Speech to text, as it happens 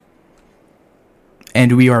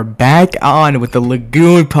And we are back on with the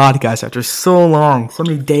Lagoon podcast after so long, so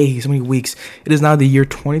many days, so many weeks. It is now the year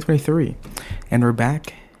 2023, and we're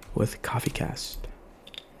back with Coffee Cast.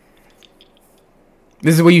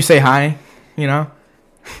 This is where you say hi, you know?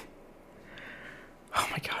 Oh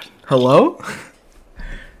my god. Hello?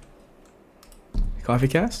 Coffee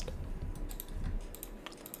Cast?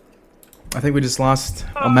 I think we just lost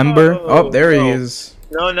a member. Oh, there he is.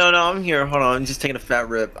 No, I'm here. Hold on, I'm just taking a fat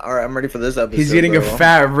rip. All right, I'm ready for this episode. He's getting a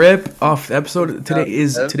fat rip off the episode.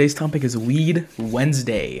 Today's topic is Weed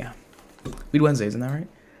Wednesday. Weed Wednesday, isn't that right?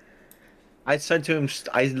 I said to him,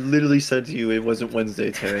 I literally said to you, it wasn't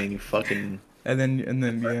Wednesday today, and you fucking. And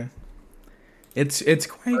then yeah, it's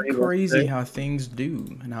quite crazy how things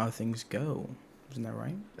do and how things go. Isn't that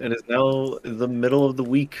right? It is now the middle of the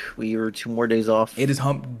week. We are 2 more days off. It is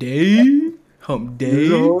hump day. Hump day.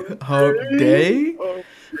 Hump day.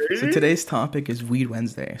 So today's topic is Weed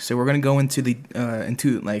Wednesday. So we're gonna go into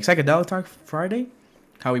into psychedelic talk Friday,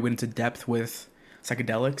 how we went into depth with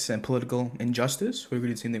psychedelics and political injustice. We're gonna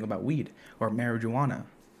do the same thing about weed or marijuana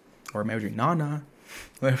or marijuana.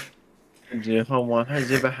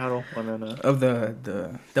 Of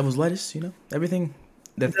the devil's lettuce, you know, everything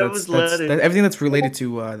everything that's related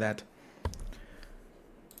to that.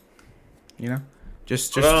 You know,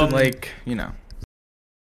 just to you know.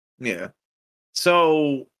 Yeah.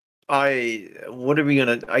 So what are we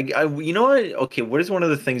gonna? you know what? Okay, what is one of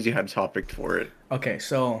the things you had topic for it? Okay,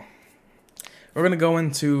 so we're gonna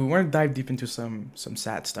dive deep into some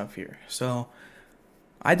sad stuff here. So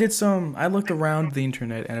I looked around the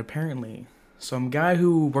internet, and apparently some guy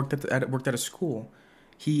who worked at a school,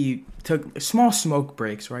 he took small smoke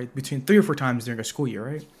breaks, right, between 3 or 4 times during a school year,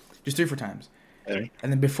 right, just 3 or 4 times, and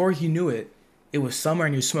then before he knew it, it was summer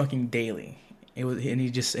and he was smoking daily. It was,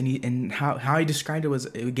 and how he described it was,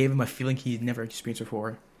 it gave him a feeling he'd never experienced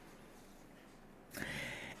before.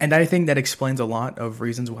 And I think that explains a lot of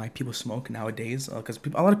reasons why people smoke nowadays. Because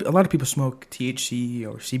a lot of people smoke THC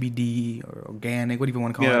or CBD or organic, whatever you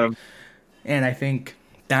want to call it. And I think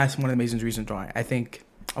that's one of the amazing reasons why. I think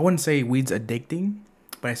I wouldn't say weed's addicting,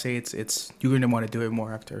 but I say it's you're gonna want to do it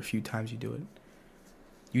more after a few times you do it.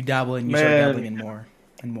 You dabble and you start dabbling in more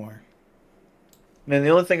and more. Man, the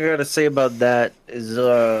only thing I gotta say about that is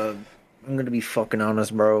I'm gonna be fucking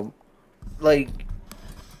honest, bro. Like,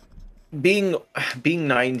 being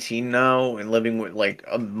 19 now and living with like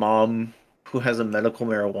a mom who has a medical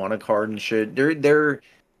marijuana card and shit, there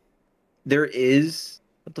is,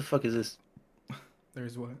 what the fuck is this?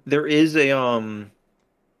 There's what? There is a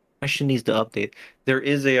question needs to update. There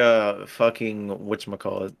is a fucking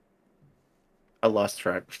whatchamacallit. I lost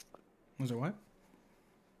track. Was there what?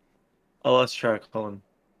 I lost track. Hold on.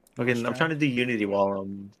 Okay, I'm trying to do Unity while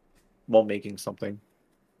making something.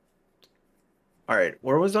 All right,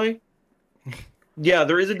 where was I? Yeah,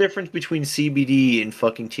 there is a difference between CBD and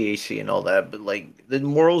fucking THC and all that, but like the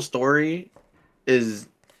moral story is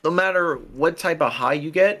no matter what type of high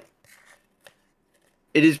you get,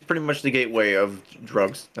 it is pretty much the gateway of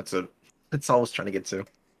drugs. That's all I was trying to get to.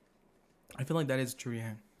 I feel like that is true,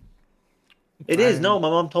 yeah. It is. No, my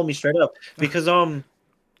mom told me straight up because stop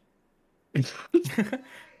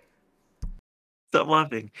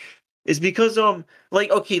laughing. It's because like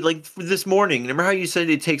for this morning, remember how you said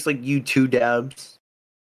it takes like you 2 dabs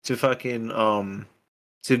to fucking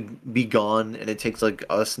to be gone, and it takes like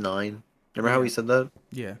us 9. Remember how we said that?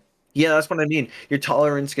 Yeah. Yeah, that's what I mean. Your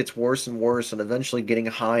tolerance gets worse and worse, and eventually getting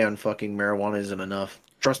high on fucking marijuana isn't enough.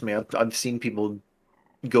 Trust me, I've seen people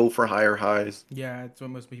go for higher highs. Yeah, that's what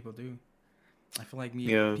most people do. I feel like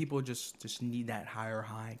people just need that higher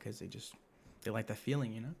high because they like that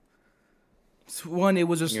feeling, you know. So it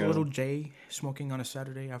was just a little Jay smoking on a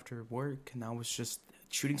Saturday after work, and I was just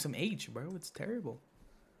shooting some H, bro. It's terrible.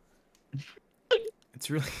 It's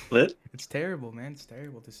really lit. It's terrible, man. It's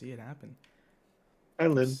terrible to see it happen.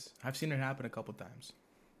 I've seen it happen a couple times,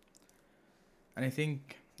 and I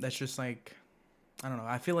think that's just like, I don't know.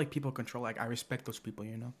 I feel like people control. Like, I respect those people,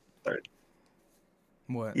 you know. Sorry.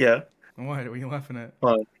 What? Yeah. What are you laughing at?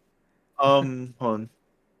 Hold on.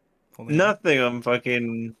 Nothing. I'm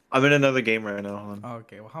in another game right now. Hold on. Oh,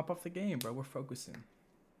 okay, well, hop off the game, bro. We're focusing.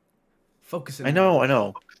 I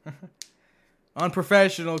know.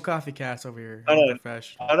 Unprofessional coffee cast over here.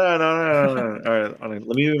 Unprofessional. No. All right. Let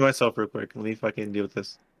me mute myself real quick. Let me fucking deal with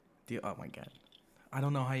this. Oh my god. I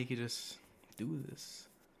don't know how you could just do this.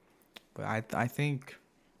 But I think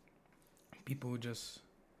people just...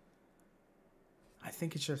 I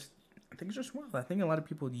think it's just wild. I think a lot of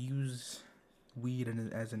people use weed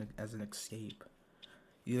as an escape.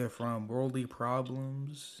 Either from worldly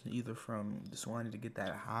problems, either from just wanting to get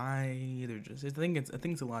that high, either just... I think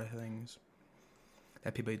it's a lot of things.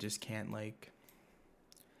 that people just can't like.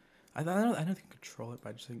 I don't think control it,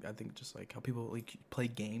 but I think just like how people like play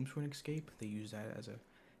games for an escape. They use that as a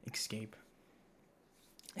escape.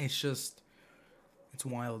 It's just it's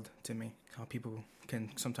wild to me how people can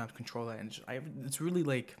sometimes control that, and it's really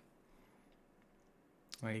like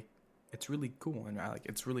it's really cool and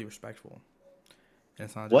it's really respectful. And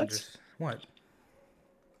it's not What? just what.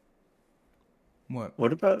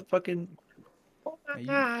 What about fucking? Oh my Hey,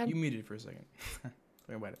 god. you muted for a second.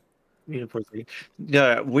 Think about it. Yeah, for a second.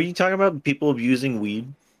 Yeah, were you talking about people abusing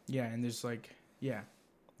weed? Yeah, and there's yeah,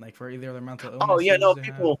 like for either their mental Oh yeah, illnesses no, they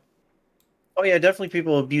have. people. Oh yeah, definitely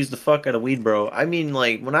people abuse the fuck out of weed, bro. I mean,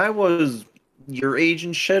 like when I was your age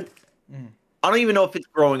and shit, Mm. I don't even know if it's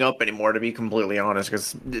growing up anymore, to be completely honest.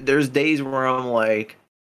 Because there's days where I'm like,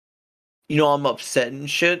 I'm upset and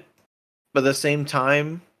shit, but at the same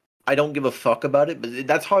time, I don't give a fuck about it. But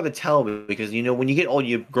that's hard to tell because when you get old,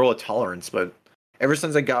 you grow a tolerance. But ever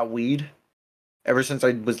since I got weed, ever since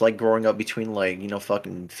I was like growing up between like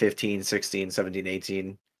fucking 15, 16, 17,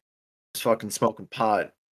 18, just fucking smoking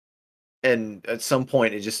pot, and at some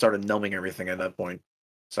point it just started numbing everything at that point.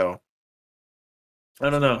 So I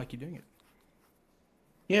don't So then know. why keep doing it?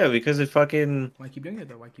 Yeah, because it fucking Why keep doing it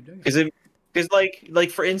though? Why keep doing it? because it because like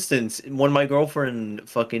for instance, when my girlfriend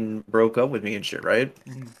fucking broke up with me and shit, right?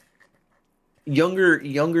 Mm.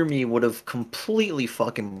 Younger me would have completely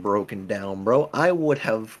fucking broken down, bro. I would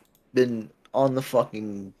have been on the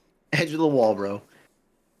fucking edge of the wall, bro.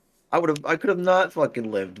 I could have not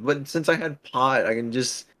fucking lived, but since I had pot, I can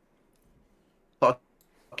just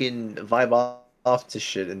fucking vibe off to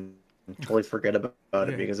shit and totally forget about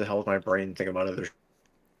it Yeah, because it helps my brain think about other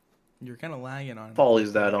you're kind of lagging on fall is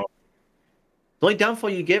both that ends. on. The only downfall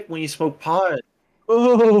you get when you smoke pot.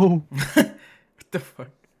 Oh, What the fuck?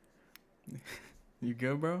 You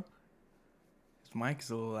good, bro? His mic's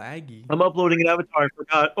a little laggy. I'm uploading an avatar. I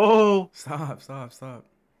forgot. Oh, Stop.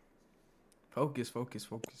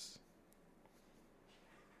 Focus.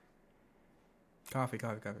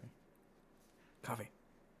 Coffee.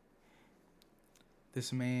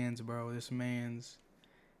 This man's, bro. This man's.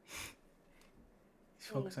 He's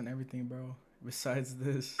focused on everything, bro. Besides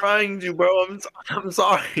this. trying to, bro. I'm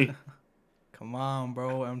sorry. Come on,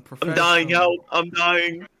 bro. I'm I'm dying. professional. Help! I'm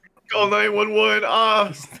dying. Call 911. Ah,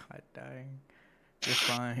 He's not dying. You're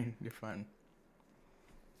fine. You're fine.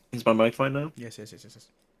 is my mic fine now? Yes.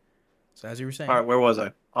 So as you were All saying, right, where was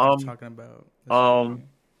I? you're talking about. Let's Um, see.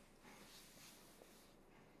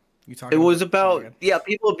 You it talking was about? Oh my about god.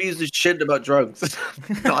 people abuse the shit about drugs.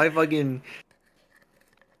 No, I fucking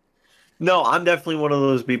no. I'm definitely one of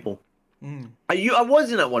those people. Mm. I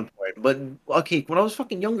wasn't at one point, but okay, when I was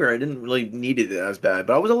fucking younger, I didn't really need it as bad,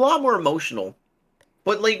 but I was a lot more emotional.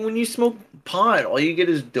 But like when you smoke pot, all you get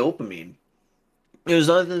is dopamine. There's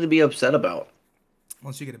nothing to be upset about.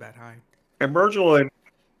 Once you get a bad high. And Virgil,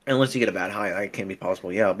 unless you get a bad high, that can be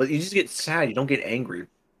possible, yeah. But you just get sad. You don't get angry,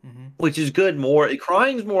 Mm-hmm. which is good.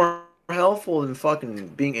 Crying's more helpful than fucking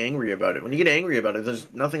being angry about it. When you get angry about it,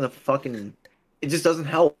 there's nothing to fucking. It just doesn't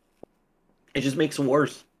help. It just makes it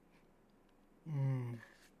worse. Mm.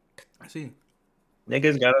 I see.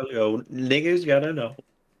 Niggas gotta go. Niggas gotta know.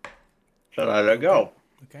 So I gotta Okay. go.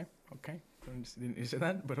 Okay. Didn't say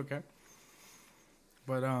that, but okay.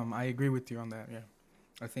 But I agree with you on that. Yeah,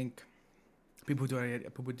 I think people who do it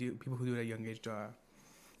at a young age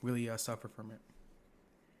really suffer from it.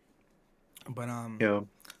 But Yeah.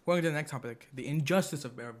 going to the next topic, the injustice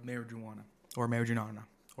of marijuana or marijuana,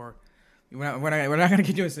 or we're not gonna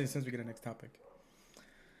get to it since we get to the next topic.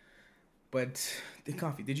 But the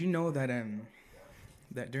coffee. Did you know that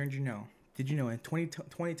that during did you know in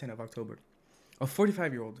 2010 of October, a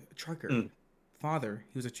 45-year-old trucker Mm. father,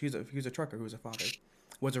 he was a trucker who was a father,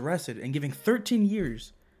 was arrested and given 13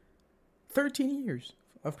 years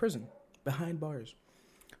of prison behind bars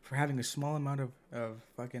for having a small amount of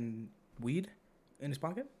fucking weed in his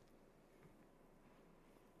pocket.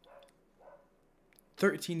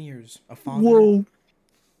 13 years. A father, Whoa.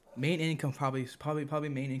 main income, probably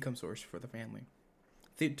main income source for the family.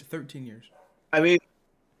 13 years. I mean,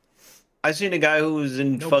 I seen a guy who was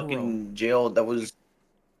in No parole. fucking jail that was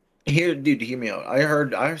here, dude. Hear me out.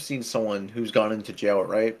 I've seen someone who's gone into jail,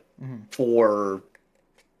 right? Mm-hmm. For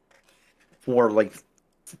like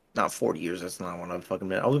not 40 years. That's not what I'm fucking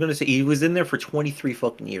meant. I was gonna say he was in there for 23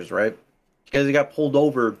 fucking years, right? Because he got pulled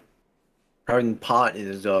over having pot in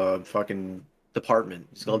his fucking department,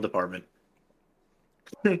 his glove department,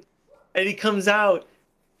 and he comes out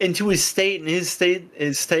into his state, and his state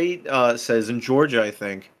says in Georgia, I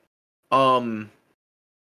think, um,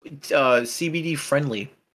 CBD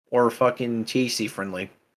friendly or fucking THC friendly.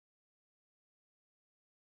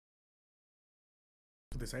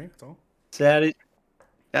 they say. That's all. Sad.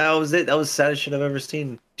 That was it. That was the saddest shit I've ever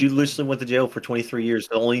seen. Dude literally went to jail for 23 years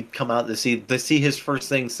to only come out to see his first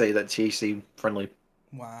thing say that THC friendly.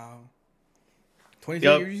 Wow. 23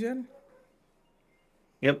 Yep. years, you said?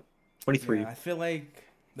 Yep. Yeah, 23. I feel like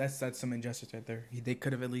that's some injustice right there. They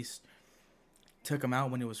could have at least took him out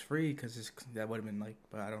when it was free, because that would have been like,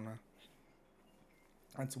 but I don't know.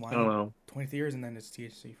 That's I don't wild. know. 23 years and then it's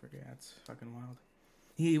THC for, yeah, that's fucking wild.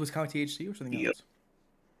 He was caught THC or something Yep.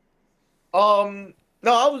 else?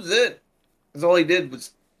 No, that was it. That's all he did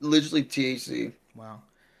was literally THC. Wow.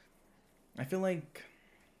 I feel like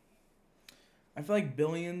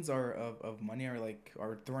billions of money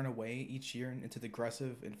are thrown away each year into the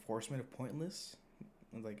aggressive enforcement of pointless.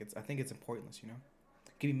 Like I think it's pointless, you know.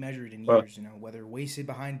 It can be measured in Well, years, you know, whether wasted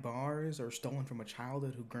behind bars or stolen from a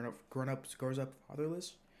childhood who grows up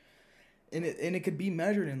fatherless. And it could be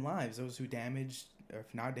measured in lives, those who damaged, or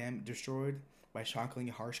if not destroyed by shockingly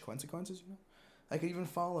harsh consequences, you know. I could even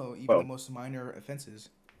follow even the well, most minor offenses.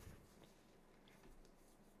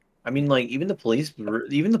 I mean, like even the police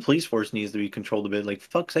force needs to be controlled a bit. Like,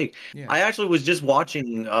 fuck's sake. Yeah. I actually was just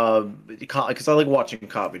watching, because I like watching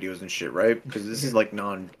cop videos and shit, right? Because this is Yeah. like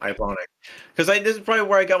non-ironic. Because this is probably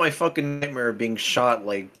where I got my fucking nightmare of being shot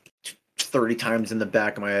like 30 times in the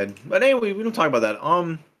back of my head. But anyway, we don't talk about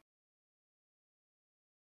that.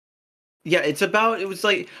 Yeah, it was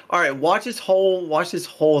like, all right, watch this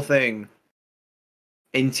whole thing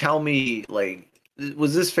and tell me, like,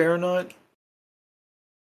 was this fair or not?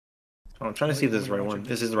 Oh, I'm trying to see if this is Want the me to right watch one. it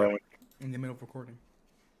This is the right one. in the middle of recording?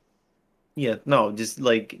 Yeah, no, just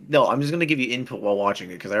like no. I'm just gonna give you input while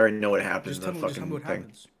watching it because I already know what happens Just in tell the me. Just tell me fucking what thing.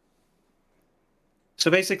 happens.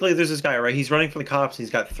 So basically, there's this guy, right? He's running for the cops.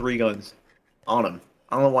 He's got 3 guns on him.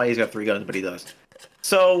 I don't know why he's got 3 guns, but he does.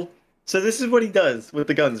 So, so this is what he does with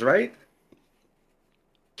the guns, right?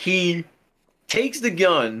 He takes the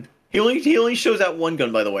gun. He only shows that one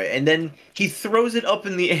gun, by the way, and then he throws it up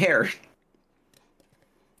in the air,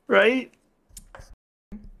 right?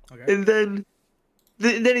 Okay. And then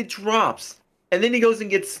it drops, and then he goes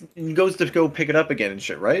to go pick it up again and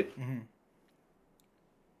shit, right? Mm-hmm.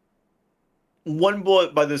 One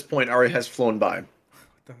bullet by this point already has flown by. What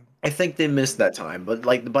the hell? I think they missed that time, but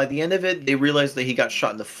like by the end of it, they realized that he got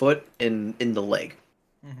shot in the foot and in the leg.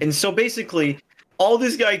 Mm-hmm. And so basically, all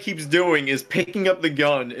this guy keeps doing is picking up the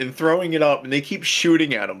gun and throwing it up, and they keep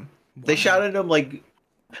shooting at him. They shot Why? at him like,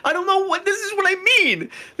 I don't know what this is what I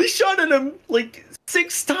mean. They shot at him like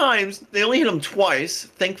 6 times. They only hit him twice.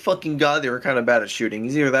 Thank fucking God they were kind of bad at shooting.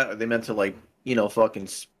 It's either that or they meant to like, fucking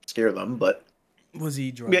scare them. But Was he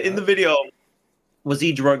yeah, drugged in the up? video, was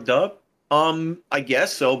he drugged up? I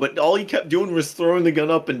guess so, but all he kept doing was throwing the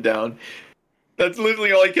gun up and down. That's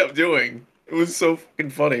literally all he kept doing. It was so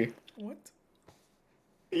fucking funny. What?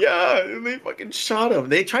 Yeah, and they fucking shot him.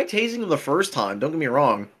 They tried tasing him the first time, don't get me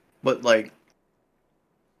wrong, but like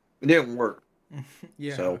it didn't work.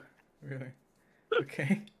 Yeah. So Really?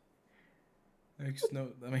 Okay.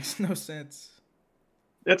 That makes no sense.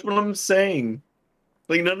 that's what I'm saying.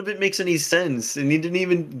 Like none of it makes any sense. And he didn't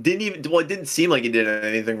even well, it didn't seem like he did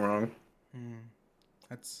anything wrong. Hmm.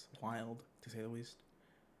 That's wild, to say the least.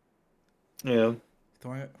 Yeah.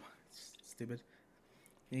 Throwing it. Stupid.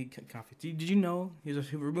 You need coffee. Did you know?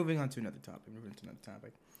 We're moving on to another topic.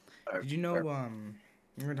 Did you know? We're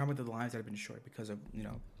gonna talk about the lives that have been destroyed because of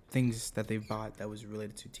things that they've bought that was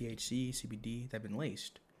related to THC, CBD that have been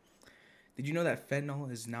laced. Did you know that fentanyl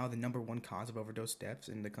is now the #1 cause of overdose deaths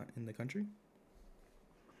in the country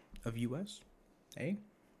of U.S.? Hey,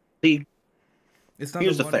 See, it's not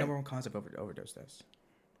here's the the thing. #1 cause of overdose deaths,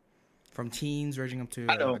 from teens ranging up to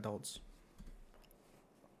I know. adults.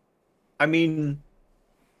 I mean,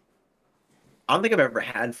 I don't think I've ever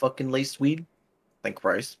had fucking laced weed. Thank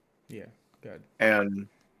Christ. Yeah, good. And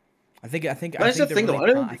I that's the think they're thing though.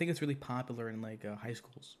 really. I don't I think it's really popular in like high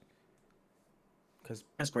schools because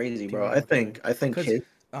That's crazy, people bro. are okay. I think Because kids.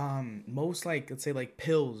 most like let's say like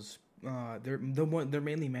pills, they're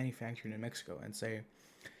mainly manufactured in Mexico, and say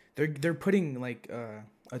they're putting like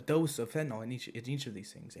a dose of fentanyl in each of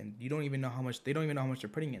these things, and you don't even know how much they don't even know how much they're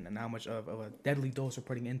putting in and how much of a deadly dose they're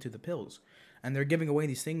putting into the pills, and they're giving away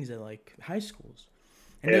these things at like high schools,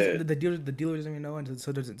 and the dealer doesn't even know, and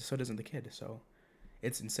so doesn't the kid. So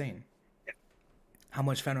it's insane how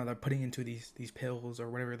much fentanyl they're putting into these pills or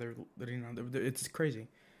whatever it's crazy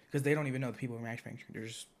because they don't even know the people who are manufacturing. They're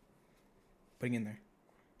just putting in there.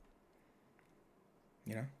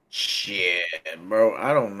 You know? Shit, bro.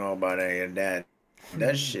 I don't know about any of that.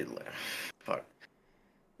 That shit, fuck.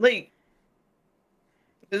 Like,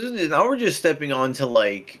 now we're just stepping onto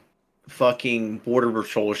like fucking border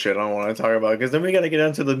patrol shit. I don't want to talk about because then we got to get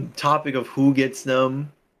into the topic of who gets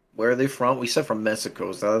them, where are they from. We said from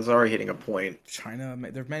Mexico, so that's already hitting a point. China,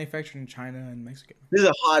 they're manufactured in China and Mexico. This is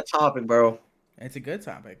a hot topic, bro. It's a good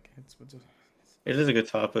topic. It is a good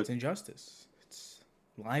topic. It's injustice. It's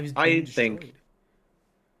lives being I destroyed.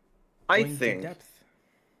 I Going to think. depth.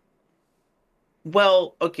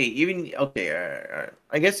 Well, okay,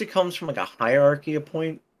 I guess it comes from like a hierarchy, a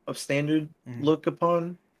point of standard look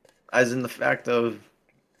upon, as in the fact of.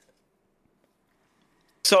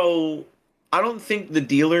 So, I don't think the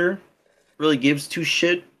dealer really gives two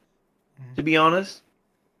shit, to be honest.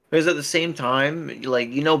 Because at the same time,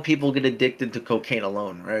 like people get addicted to cocaine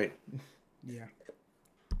alone, right? Yeah.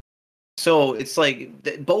 So it's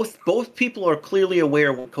like both people are clearly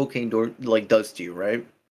aware what cocaine does to you, right?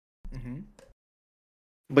 Mm-hmm.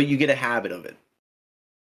 But you get a habit of it.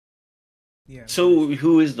 Yeah. So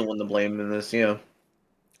who is the one to blame in this? Yeah.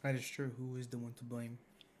 That is true. Who is the one to blame?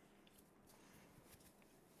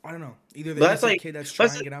 I don't know. Either But the kid that's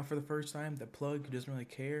trying to get out for the first time, the plug who doesn't really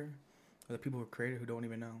care, or the people who create it who don't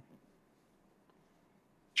even know.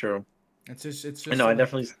 True. It's just. I know. I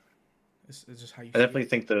definitely. It's just how you. I definitely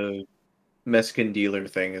think the Mexican dealer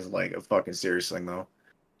thing is like a fucking serious thing, though.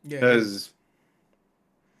 Yeah.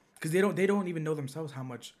 Because they don't even know themselves how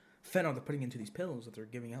much fentanyl they're putting into these pills that they're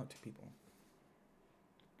giving out to people.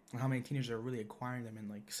 And how many teenagers are really acquiring them and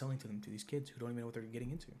like selling to them to these kids who don't even know what they're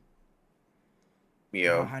getting into.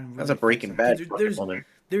 Yeah, that's a Breaking Bad.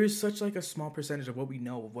 There is such like a small percentage of what we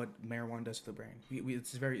know of what marijuana does to the brain.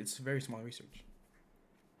 It's very small research.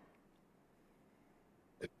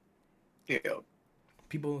 Yeah.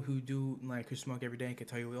 People who smoke every day can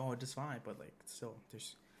tell you, oh, it's fine, but like still,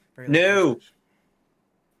 there's very no.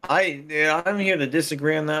 I'm here to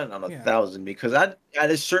disagree on that on 1,000 because at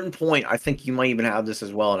a certain point, I think you might even have this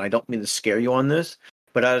as well, and I don't mean to scare you on this,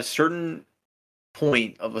 but at a certain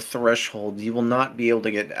point of a threshold, you will not be able to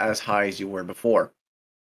get as high as you were before.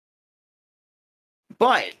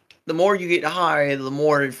 But the more you get high, the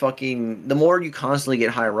more you constantly get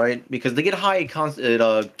high, right? Because they get high, it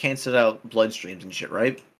cancels out bloodstreams and shit,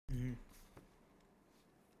 right? Mm-hmm.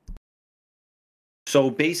 So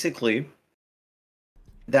basically,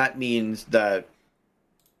 that means that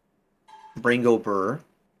brain go burr.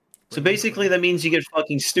 So basically, that means you get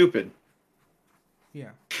fucking stupid.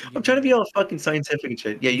 Yeah. I'm trying to be all fucking scientific and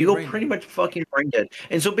shit. Yeah, you go pretty much fucking brain dead.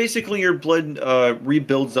 And so basically your blood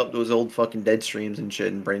rebuilds up those old fucking dead streams and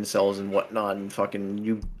shit and brain cells and whatnot and fucking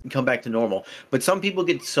you come back to normal. But some people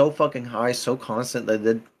get so fucking high, so constant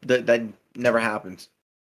that never happens.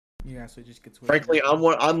 Yeah, so it just gets Frankly,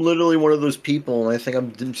 I'm literally one of those people and I think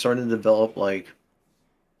I'm starting to develop like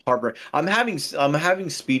heartburn. I'm having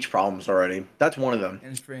speech problems already. That's one of them.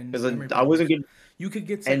 Because I wasn't good. You could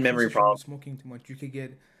get and memory problems. Smoking too much. You could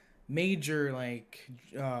get major like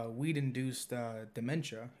weed-induced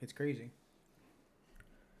dementia. It's crazy.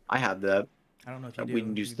 I have that. I don't know if you do.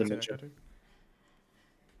 Weed-induced dementia. Have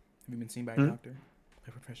you been seen by a doctor,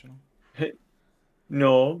 a professional?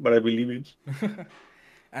 No, but I believe it.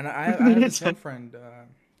 And I have this one friend.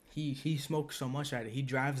 He smokes so much at it. He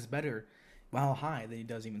drives better while high than he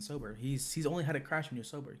does even sober. He's only had a crash when he's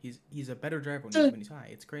sober. He's a better driver when he's high.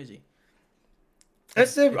 It's crazy.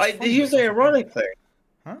 Here's the ironic thing.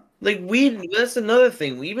 Huh? Like weed, that's another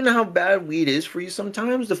thing. Even how bad weed is for you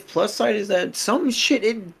sometimes, the plus side is that some shit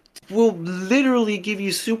it will literally give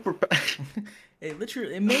you super.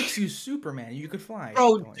 It makes you Superman. You could fly.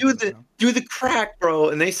 Bro, do the crack, bro.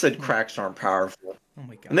 And they said cracks aren't powerful. Oh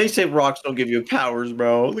my god. And they say rocks don't give you powers,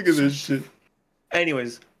 bro. Look at this shit.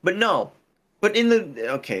 Anyways, but no. But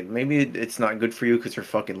maybe it's not good for you because you're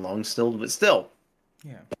fucking lung stilled, but still.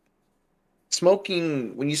 Yeah.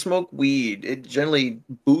 When you smoke weed, it generally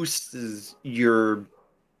boosts your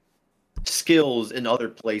skills in other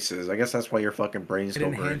places. I guess that's why your fucking brains go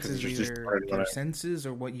burn. It enhances either your senses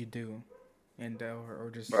or what you do, and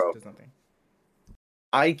or just does nothing.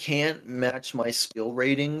 I can't match my skill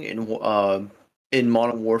rating in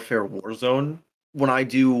Modern Warfare Warzone when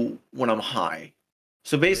I'm high.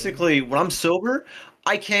 So basically, when I'm sober,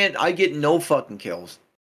 I get no fucking kills.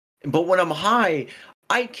 But when I'm high,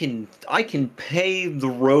 I can pave the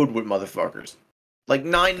road with motherfuckers. Like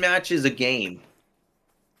 9 matches a game.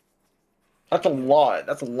 That's a lot.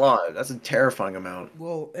 That's a terrifying amount.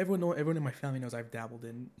 Well, everyone in my family knows I've dabbled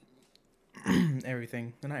in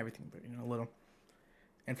everything. Well, not everything, but a little.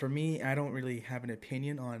 And for me, I don't really have an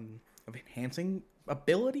opinion of enhancing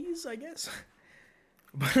abilities, I guess.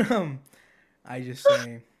 But I just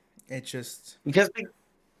say it's just because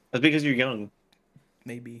you're young.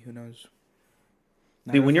 Maybe, who knows?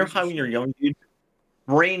 Dude, when you're high when you're young, dude,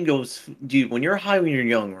 brain goes, dude. When you're high, when you're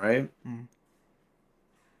young, right? Mm.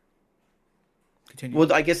 Continue.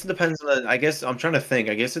 Well, I guess it depends on the. I guess I'm trying to think.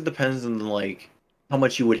 I guess it depends on like how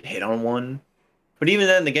much you would hit on one. But even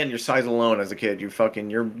then, again, your size alone as a kid, you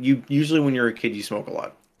usually when you're a kid you smoke a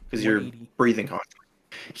lot because you're 180. breathing constantly.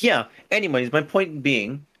 Yeah. Anyways, my point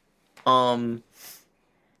being, um,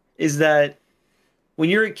 is that when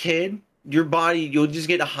you're a kid, your body you'll just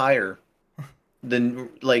get higher than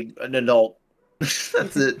like an adult.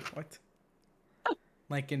 That's it. What?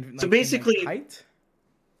 Like in So like basically, height?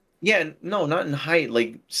 yeah, no, not in height,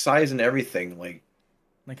 like size and everything. Like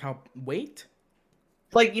how weight?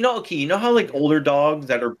 Like okay, you know how like older dogs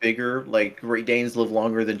that are bigger, like Great Danes live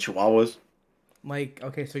longer than Chihuahuas? Like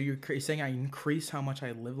okay, so you're saying I increase how much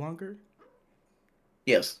I live longer?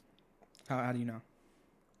 Yes. How do you know?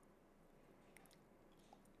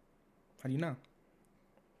 How do you know?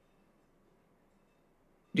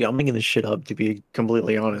 Yeah, I'm making this shit up to be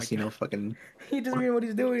completely Oh my honest, god. fucking He doesn't know what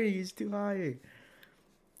he's doing. He's too high.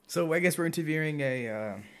 So I guess we're interviewing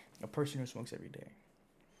a person who smokes every day.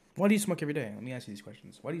 Why do you smoke every day? Let me ask you these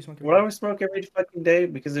questions. Why do you smoke every What I day? would smoke every fucking day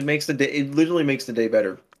because it makes the day it literally makes the day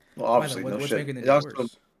better. Well, Why though? obviously, no What's shit. making the It day also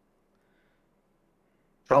worse?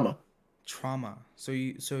 trauma. Trauma. So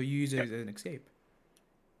you use Yeah. it as an escape.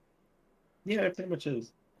 Yeah, it pretty much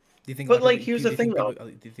is. Do you think a lot But of people? like Do here's you, do the you thing think though. people?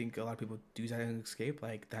 Do you think a lot of people do that as an escape?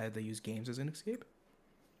 Like that they use games as an escape?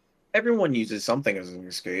 Everyone uses something as an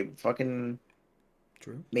escape. Fucking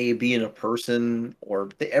True. maybe in a person or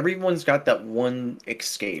everyone's got that one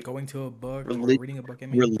escape. Going to a book or Religion, reading a book. I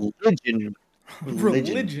mean, religion,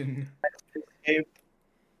 religion. religion. Escape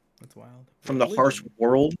That's wild. from the harsh Religion.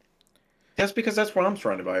 world. That's because that's what I'm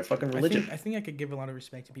surrounded by. Fucking I religion. think I think I could give a lot of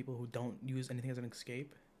respect to people who don't use anything as an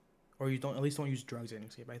escape, or you don't at least don't use drugs as an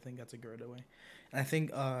escape. I think that's a good way. And I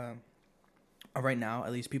think right now,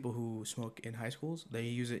 at least people who smoke in high schools, they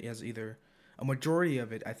use it as either a majority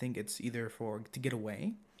of it. I think it's either for to get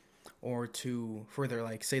away, or to further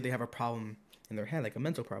like say they have a problem in their head, like a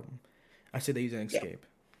mental problem. I say they use an Yeah. escape,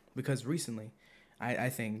 because recently, I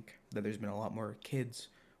think that there's been a lot more kids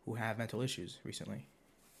who have mental issues recently.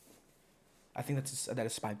 I think that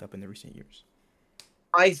has spiked up in the recent years.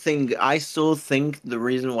 I still think the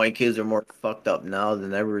reason why kids are more fucked up now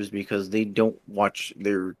than ever is because they don't watch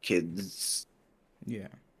their kids. Yeah,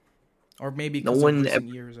 or maybe No because of one ever,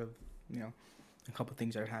 recent years of you know a couple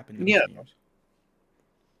things that have happened in yeah, recent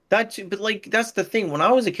years. but like that's the thing. When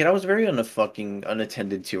I was a kid, I was very fucking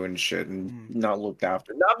unattended to and shit and Mm. not looked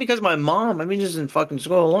after. Not because my mom, I mean, just in fucking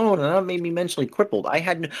school alone, and that made me mentally crippled. I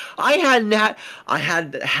hadn't had, I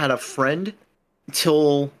had a friend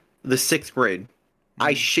till the sixth grade.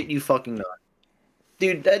 I Mm. shit you fucking not.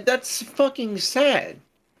 Dude, that's fucking sad.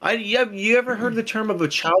 You ever heard the term of a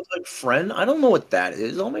childhood friend? I don't know what that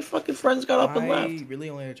is. All my fucking friends got up and left. I really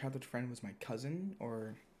only had a childhood friend was my cousin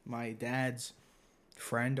or my dad's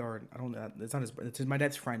friend, or I don't know. It's not his. It's my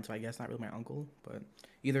dad's friend, so I guess not really my uncle, but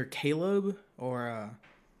either Caleb or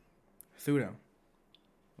Thudo,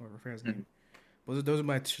 or I forget his name. Those are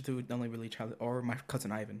my two only really childhood, or my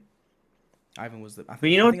cousin Ivan. Ivan was the. But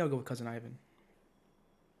you I know, think I'll go with cousin Ivan.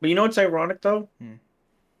 but you know what's ironic though? Hmm.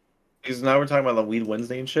 Because now we're talking about the Weed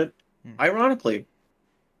Wednesday and shit. Hmm. Ironically,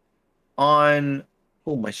 on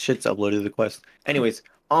oh my shit's uploaded to the quest. Anyways,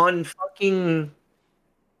 on fucking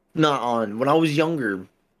not on when I was younger,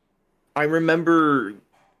 I remember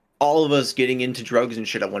all of us getting into drugs and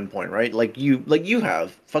shit at one point, right? Like you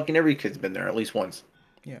have. Fucking every kid's been there at least once.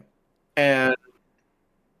 Yeah. And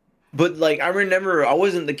but like I remember I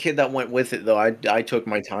wasn't the kid that went with it though. I took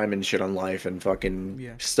my time and shit on life and fucking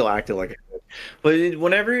Yeah. still acted like it. But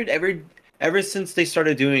whenever ever since they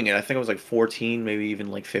started doing it, I think I was like 14, maybe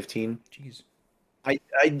even like 15. Jeez.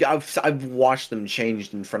 I've watched them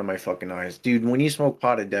changed in front of my fucking eyes. Dude, when you smoke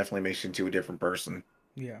pot, it definitely makes you into a different person.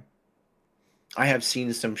 Yeah. I have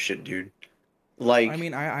seen some shit, dude. I Like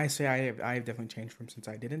mean, I say I have definitely changed from since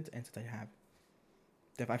I didn't and since I have.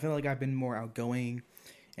 I feel like I've been more outgoing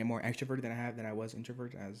and more extroverted than I was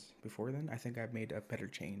introvert as before. Then I think I've made a better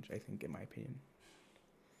change. I think, in my opinion.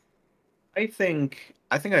 I think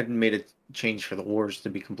I've made a change for the worse, to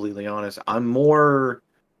be completely honest. I'm more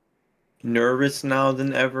nervous now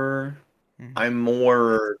than ever. Hmm. I'm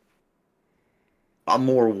more I'm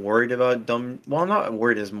more worried about dumb. Well, I'm not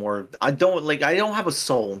worried as more. I don't have a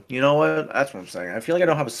soul. You know what? That's what I'm saying. I feel like I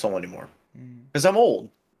don't have a soul anymore Hmm. because I'm old.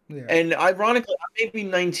 Yeah. And ironically, I may be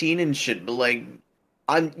 19 and shit, but like,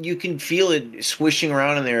 you can feel it swishing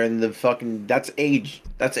around in there, and the fucking that's age.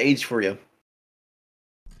 That's age for you.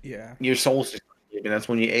 Yeah. Your soul's just, and that's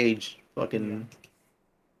when you age. Yeah. Fucking,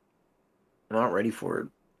 I'm not ready for it.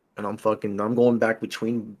 and I'm going back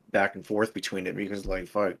and forth between it because like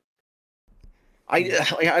fuck.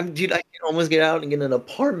 Yeah, Dude, I can almost get out and get an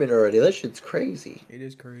apartment already. That shit's crazy. it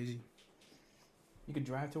is crazy. You could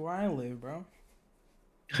drive to where I live, bro.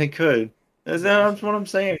 I could. Yeah, you That's should. what I'm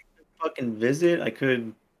saying. I could fucking visit. I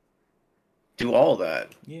could do all that.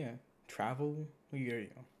 Yeah, travel. There you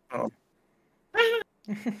Oh. go.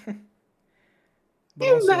 But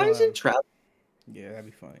You also, imagine travel? yeah, that'd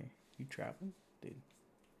be funny. You travel, dude.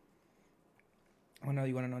 Oh no,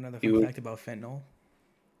 you want to know another fun You fact about fentanyl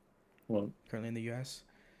well, currently in the U.S.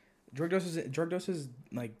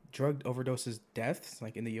 Like drug overdoses deaths,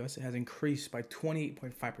 like in the U.S., it has increased by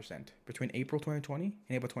 28.5% between April 2020 and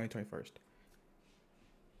April 2021.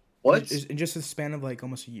 what? In just a span of like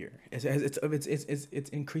almost a year, it's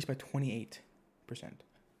increased by 28%.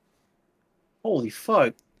 Holy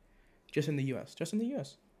fuck! Just in the U.S. Just in the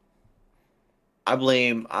U.S. I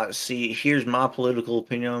blame. I see. Here's my political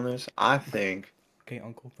opinion on this. Okay,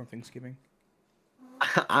 Uncle from Thanksgiving.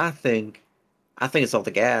 I think, I think it's all the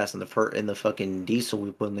gas and the fucking diesel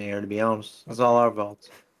we put in the air. To be honest, that's all Okay. our fault.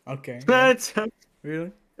 Okay. Yeah. That's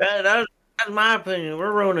Really? that's my opinion.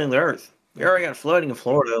 We're ruining the earth. We already Okay. got flooding in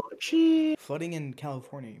Florida. Like, shit. Flooding in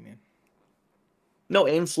California, you mean? No,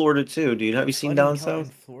 in Florida too, dude. Have you seen Flooding down in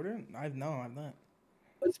south? Florida? I've not.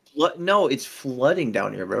 No, it's flooding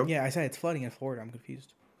down here, bro. Yeah, I said it's flooding in Florida. I'm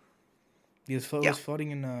confused. Because it Yeah. was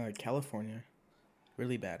flooding in California.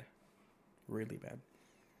 Really bad. Really bad.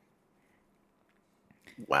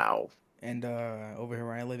 Wow. And over here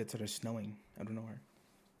where I live, it started snowing out of nowhere.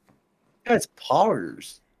 That's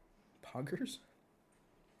poggers. Poggers?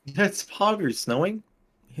 That's poggers snowing.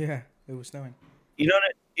 Yeah, it was snowing. You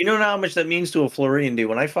know how much that means to a Floridian, dude.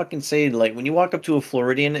 When I fucking say like when you walk up to a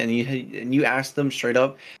Floridian and you ask them straight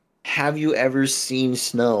up, have you ever seen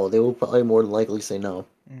snow? They will probably more than likely say no.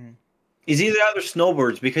 Mm. It's either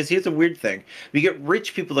snowbirds because here's the weird thing: we get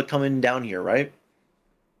rich people that come in down here, right?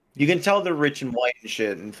 You Yeah. can tell they're rich and white and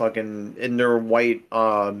shit and fucking in their white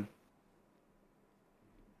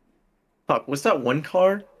fuck, what's that one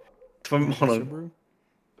car? From Like a hold on. Subaru?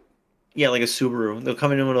 Yeah, like a Subaru. They'll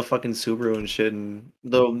come in with a fucking Subaru and shit, and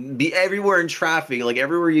they'll be everywhere in traffic. Like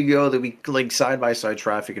everywhere you go, they'll be like side by side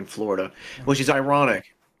traffic in Florida, which Uh-huh. is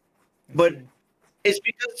ironic. I But see. it's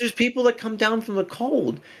because there's people that come down from the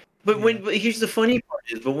cold. Yeah. But here's the funny part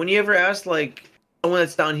is, but when you ever ask like someone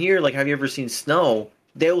that's down here, like, have you ever seen snow?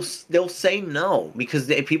 They'll say no because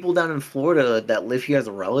people down in Florida that live here as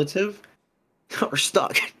a relative are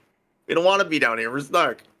stuck. We don't want to be down here. We're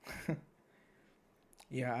stuck.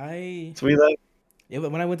 Yeah, I So we like, yeah,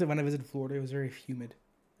 but when I visited Florida, it was very humid.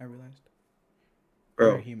 I realized.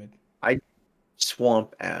 Very bro, humid. I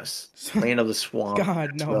swamp ass, land of the swamp, God,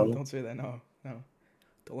 ass, no, bro. don't say that. No, no.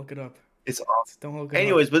 Don't look it up. It's awful. Don't look it up.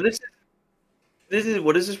 Anyways, but this is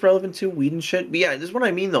what is this relevant to? Weed and shit. But yeah, this is what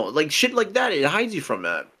I mean though. Like shit like that, it hides you from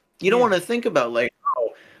that. You don't Yeah. want to think about like,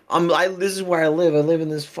 oh, this is where I live. I live in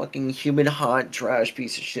this fucking humid, hot, trash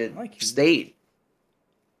piece of shit I like humid. state.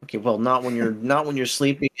 Okay, well, not when you're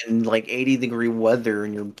sleeping in like 80-degree weather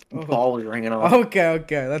and your Oh. balls are hanging off. Okay,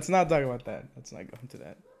 okay. Let's not talk about that. Let's not go into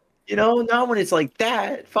that. You know, not when it's like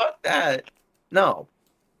that. Fuck that. No.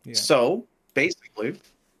 Yeah. So basically,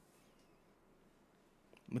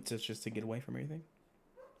 It's just to get away from everything.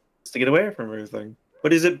 it's to get away from everything.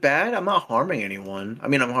 But is it bad? I'm not harming anyone. I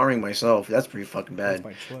mean, I'm harming myself. That's pretty fucking But it's bad. by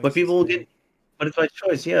But choice. It's people will bad. get. But it's my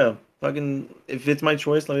choice. Yeah. Fucking. If it's my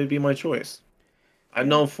choice, let it be my choice. I Yeah.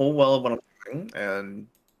 know full well what I'm doing, and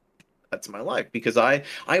that's my life. Because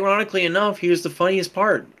ironically enough, here's the funniest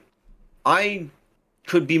part. I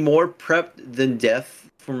could be more prepped than death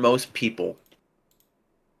for most people.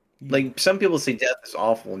 Yeah. Like some people say death is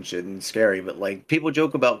awful and shit and scary, but like people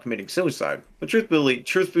joke about committing suicide. But truth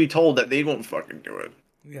be told, that they won't fucking do it.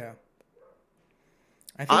 Yeah.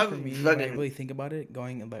 I think for I've me, when I fucking really think about it,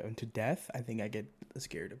 going about into death, I think I get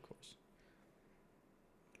scared, of course.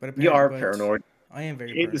 You are But paranoid. I am very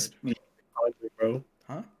You hate paranoid. this, you hate the Conjuring, bro.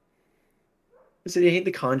 Huh? I said you hate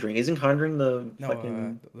the Conjuring. Isn't Conjuring the No,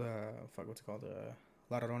 fucking the fuck, what's it called?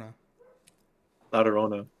 La Llorona. La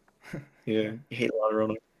Llorona? Yeah, Yeah, you hate La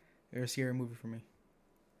Llorona. they're a scary movie for me.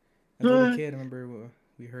 As a little kid, I remember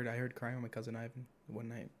I heard crying with my cousin Ivan one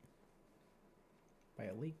night by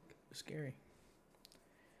a leak. It was scary.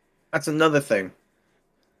 That's another thing.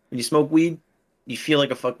 When you smoke weed, you feel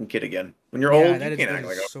like a fucking kid again. When you're Yeah, old, you can't that act is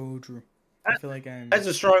like a. so true. I feel like I'm That's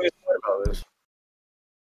the strongest part about this.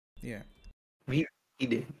 yeah. He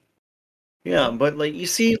did. Yeah, but like you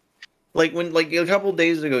see, like when like a couple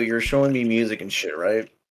days ago, you were showing me music and shit, right?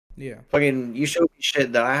 Yeah. Fucking, you showed me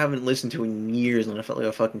shit that I haven't listened to in years, and I felt like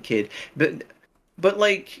a fucking kid. But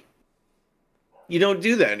like, You don't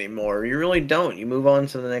do that anymore. You really don't. You move on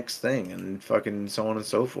to the next thing and fucking so on and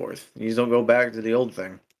so forth. You just don't go back to the old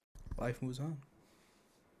thing. Life moves on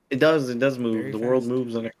It does. It does move. very The world fast.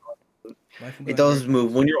 moves on it. Life moves It on very does move.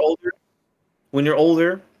 fast. When you're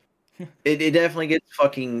older, it definitely gets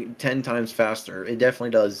fucking 10 times faster. It definitely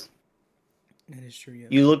does. That is true. Yes.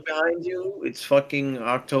 You look behind you, it's fucking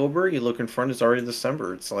October. You look in front, it's already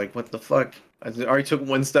December. It's like, what the fuck? I already took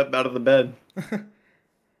one step out of the bed.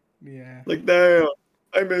 Yeah. Like, damn,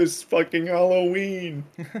 I miss fucking Halloween.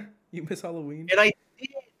 You miss Halloween, And did.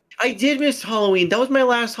 I did miss Halloween. That was my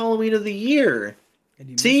last Halloween of the year. and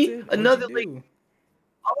you missed See? it. What'd you Another, like, do?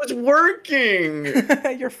 I was working.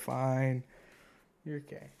 You're fine. You're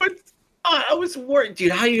okay. But I was working.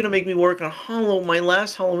 Dude, how are you gonna make me work on Halloween? My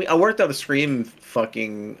last Halloween, I worked at a Scream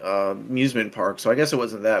fucking amusement park, so I guess it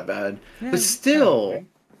wasn't that bad. Yeah, But it's kind of still, annoying.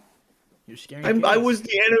 You're scaring I kids. was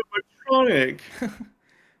the animatronic. Okay,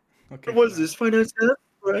 What for was that. this? Finance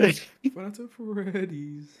right? Fun to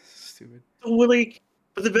Freddy's. Stupid. So like,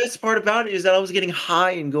 but the best part about it is that I was getting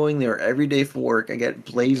high and going there every day for work. I get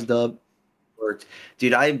Yeah. blazed up, worked.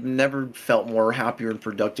 Dude, I've never felt more happier and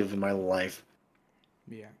productive in my life.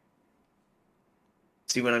 Yeah.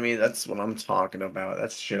 See what I mean? That's what I'm talking about.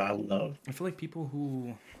 That's shit I love. I feel like people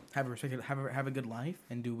who have a good life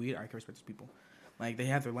and do weed, I can respect those people. Like they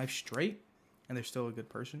have their life straight, and they're still a good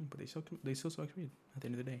person, but they still smoke weed at the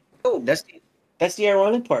end of the day. Oh, that's the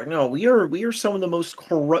ironic part. No, we are some of the most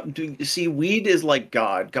corrupt. See, weed is like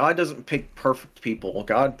God. God doesn't pick perfect people.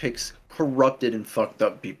 God picks corrupted and fucked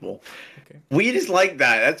up people. Okay. Weed is like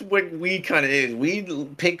that. That's what weed kind of is.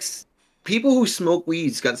 Weed picks people who smoke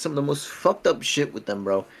weed's got some of the most fucked up shit with them,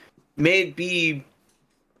 bro. May it be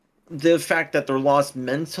the fact that they're lost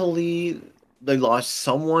mentally, they lost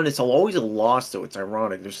someone. It's always a loss, though. It's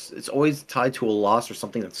ironic. It's always tied to a loss or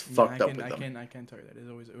something that's Yeah, fucked up with them. I can tell you that it is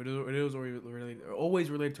always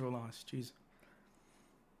related to a loss. Jeez.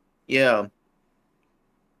 Yeah,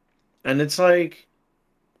 and it's like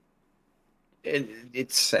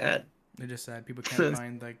it's sad. They're just sad. People can't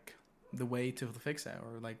find like the way to fix that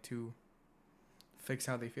or like to fix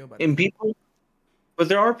how they feel about it. And people, but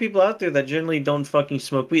there are people out there that generally don't fucking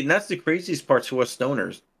smoke weed, and that's the craziest part to us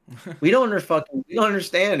stoners. We don't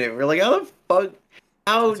understand it. We're like, how the fuck?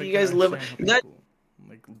 How It's do like you trying to guys live? understand how That people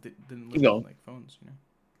like didn't you live with go. like phones, you know.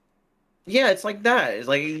 Yeah, it's like that. It's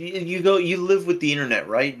like you go, you live with the internet,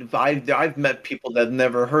 right? I've met people that have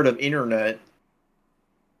never heard of internet,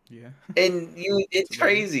 Yeah. and It's it's hilarious.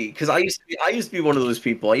 crazy because I used to be one of those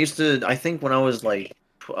people. I think when I was like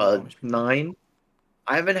The Amish people. 9,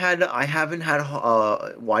 I haven't had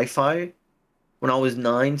Wi-Fi when I was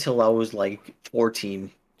 9 till I was like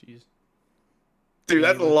 14. Jeez. Dude, And you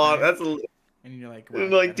that's a look lot. back That's a and you're like, wow, I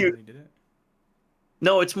like, don't know dude. how they did it.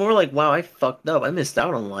 No, it's more like, wow, I fucked up. I missed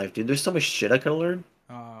out on life, dude. There's so much shit I could have learned.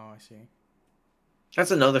 Oh, I see. That's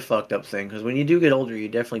another fucked up thing because when you do get older, you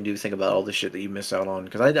definitely do think about all the shit that you miss out on.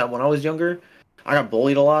 Because when I was younger, I got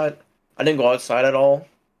bullied a lot. I didn't go outside at all.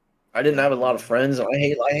 I didn't Yeah, have a lot of friends. I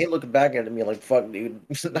hate looking back at me like, fuck, dude.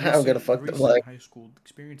 I've got a the fucked up recent life. high school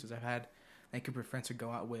experiences I've had, like group of friends to go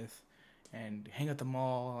out with, and hang at the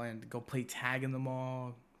mall and go play tag in the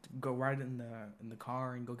mall, go ride in the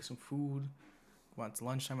car and go get some food. Once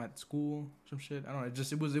lunchtime at school, some shit. I don't know.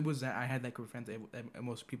 It was that I had that group of friends that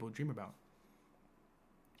most people dream about.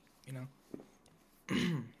 You know.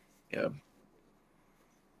 Yeah.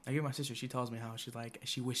 I get my sister. She tells me how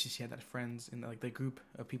she wishes she had that friends in like the group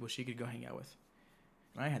of people she could go hang out with.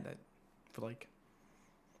 And I had that for like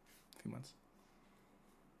a few months.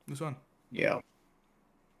 It was fun. Yeah.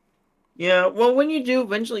 Yeah, well, when you do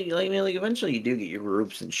eventually, like, I mean, like, eventually you do get your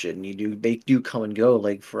groups and shit, and they do come and go.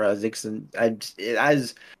 Like for Isaacs and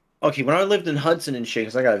as okay, when I lived in Hudson and shit,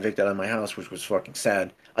 because I got evicted out of my house, which was fucking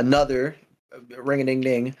sad. Another ring a ding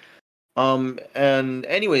ding. And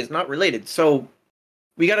anyways, not related. So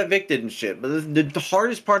we got evicted and shit. But the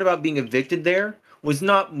hardest part about being evicted there was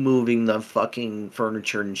not moving the fucking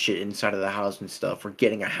furniture and shit inside of the house and stuff, or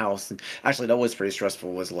getting a house. And actually, that was pretty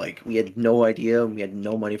stressful. Was like we had no idea, we had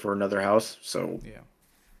no money for another house, so Yeah.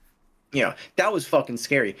 yeah, that was fucking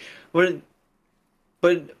scary. But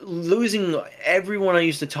losing everyone I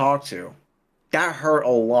used to talk to, that hurt a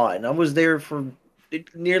lot. And I was there for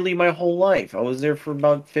nearly my whole life. I was there for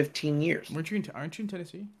about 15 years. Aren't you in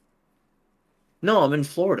Tennessee? No, I'm in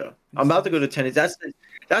Florida. In I'm about to go to Tennessee. Tennessee.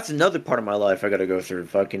 That's another part of my life I got to go through.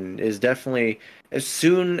 Fucking is definitely as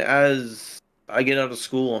soon as I get out of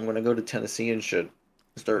school, I'm gonna go to Tennessee and shit.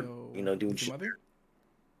 Start, Yo, doing with your shit mother?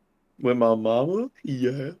 with my mama.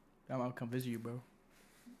 Yeah. I'll come visit you, bro.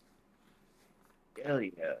 Hell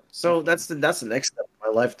yeah. Be So fun. that's the next step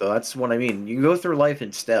of my life though. That's what I mean. You go through life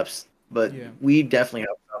in steps. but Yeah. we definitely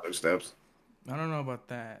have other steps. I don't know about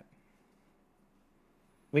that.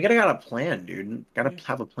 We gotta got a plan, dude. Gotta Yeah.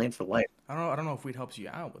 have a plan for life. I don't know if weed helps you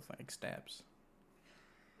out with like steps.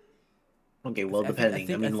 Okay, well,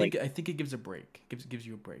 depending. I mean, like, I think it gives a break. Gives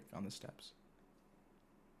you a break on the steps.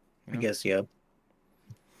 You I know. guess yeah.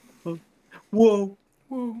 Whoa,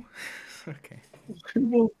 Whoa. Okay.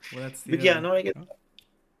 whoa. Well, that's the But yeah, no, I get. oh,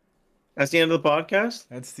 That's the end of the podcast.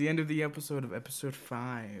 that's the end of the episode of episode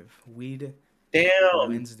 5, Weed Damn,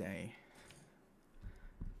 Wednesday.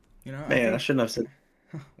 You know, I man, I think shouldn't have said.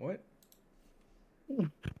 what?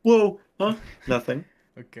 Whoa, huh? Nothing.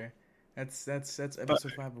 Okay. That's But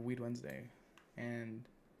episode 5 of Weed Wednesday. And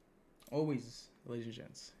always, ladies and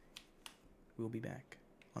gents, we'll be back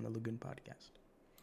on the Lagoon Podcast.